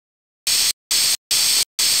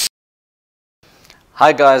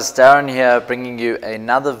Hi guys, Darren here bringing you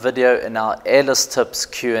another video in our Airless Tips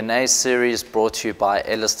Q&A series brought to you by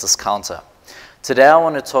Airless Discounter. Today I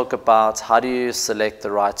want to talk about how do you select the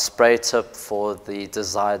right spray tip for the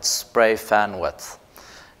desired spray fan width.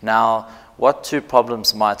 Now, what two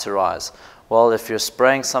problems might arise? Well, if you're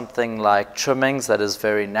spraying something like trimmings that is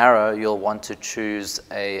very narrow, you'll want to choose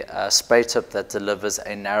a spray tip that delivers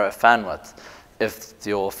a narrow fan width. If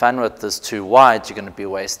your fan width is too wide, you're going to be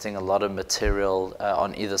wasting a lot of material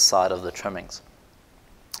on either side of the trimmings.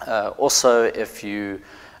 Also, if you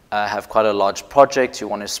have quite a large project, you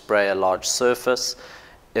want to spray a large surface.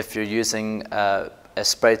 If you're using a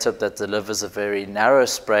spray tip that delivers a very narrow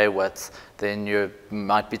spray width, then you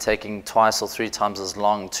might be taking twice or three times as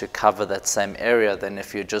long to cover that same area than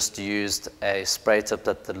if you just used a spray tip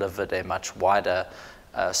that delivered a much wider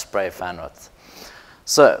spray fan width.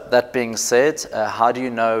 So that being said, how do you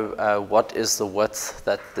know what is the width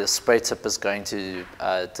that the spray tip is going to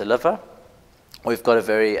deliver? We've got a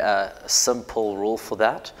very simple rule for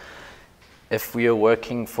that. If we are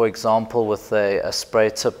working, for example, with a spray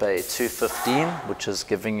tip, a 215, which is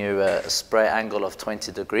giving you a spray angle of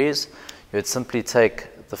 20 degrees, you would simply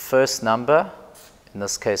take the first number, in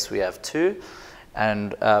this case we have 2,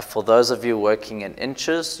 and for those of you working in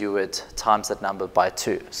inches, you would times that number by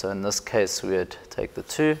 2. So in this case, we would take the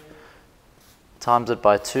 2, times it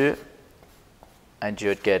by 2, and you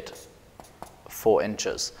would get 4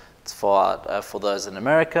 inches. It's for those in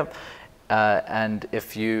America. And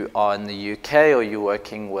if you are in the UK or you're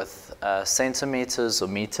working with centimeters or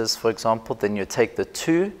meters, for example, then you take the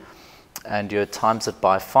 2 and you times it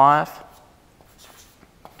by 5,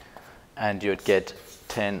 and you'd get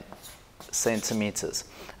 10 centimeters.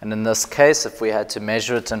 And in this case, if we had to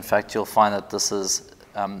measure it, in fact, you'll find that this is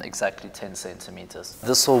exactly 10 centimeters.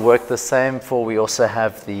 This will work the same for, we also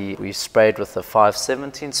have we sprayed with the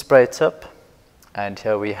 517 spray tip, and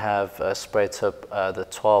here we have a spray tip, the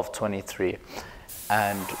 1223.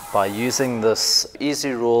 And by using this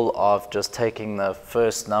easy rule of just taking the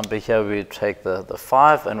first number here, we take the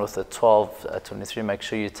 5, and with the 1223, make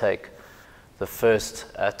sure you take the first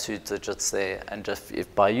 2 digits there, and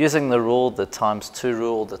if by using the rule, the times 2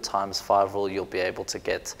 rule, the times 5 rule, you'll be able to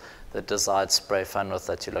get the desired spray fan width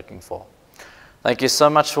that you're looking for. Thank you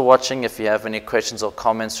so much for watching. If you have any questions or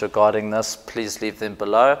comments regarding this, please leave them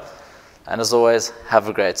below. And as always, have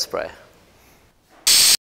a great spray.